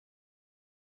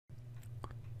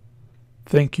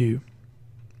Thank you.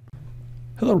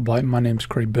 Hello everybody, my name is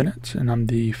Craig Bennett and I'm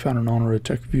the founder and owner of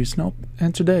Tech Reviews and Help,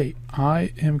 and today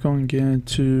I am going to get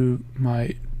into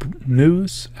my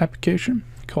newest application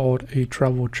called a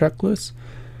travel checklist.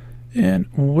 And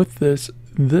with this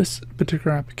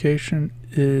particular application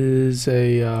is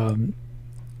a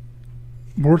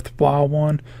worthwhile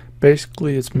one.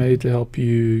 Basically it's made to help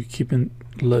you keep a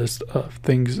list of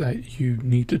things that you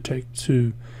need to take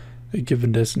to a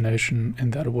given destination,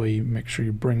 and that way you make sure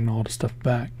you're bringing all the stuff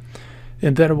back.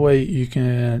 And that way you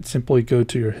can simply go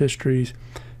to your histories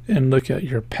and look at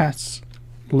your past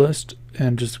list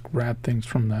and just grab things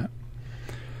from that.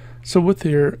 So with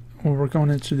here, we're going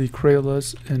into the create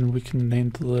list, and we can name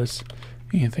the list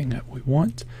anything that we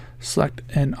want. Select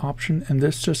an option, and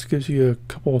this just gives you a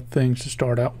couple of things to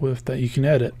start out with that you can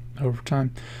edit over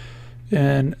time.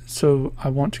 And so I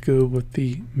want to go with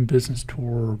the business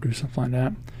tour or do something like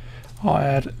that. I'll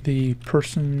add the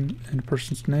person and the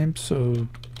person's name, so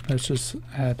let's just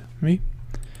add me,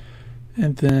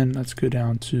 and then let's go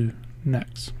down to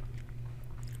next.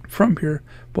 From here,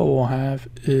 what we'll have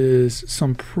is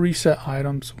some preset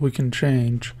items we can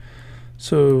change.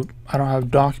 So I don't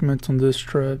have documents on this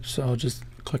trip, so I'll just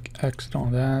click exit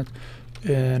on that,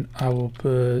 and I will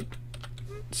put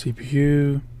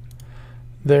CPU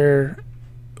there,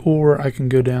 or I can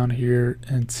go down here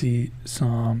and see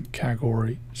some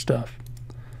category stuff.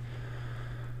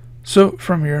 So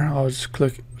from here, I'll just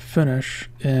click finish,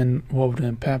 and what will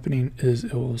end up happening is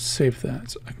it will save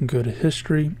that. So I can go to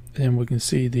history, and we can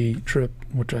see the trip,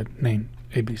 which I named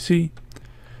ABC,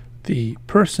 the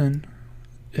person,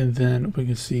 and then we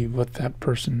can see what that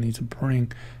person needs to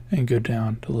bring and go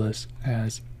down the list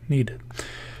as needed.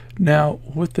 Now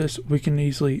with this, we can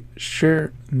easily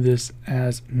share this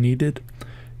as needed,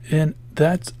 and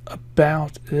that's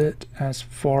about it as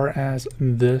far as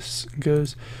this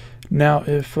goes. Now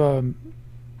if you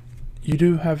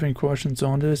do have any questions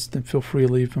on this, then feel free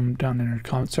to leave them down in the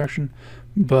comment section.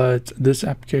 But this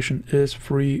application is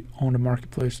free on the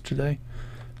marketplace today,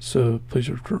 so please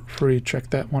feel free to check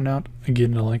that one out.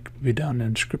 Again, the link will be down in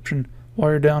the description.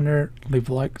 While you're down there, leave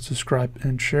a like, subscribe,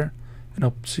 and share, and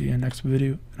I'll see you in the next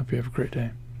video. I hope you have a great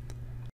day.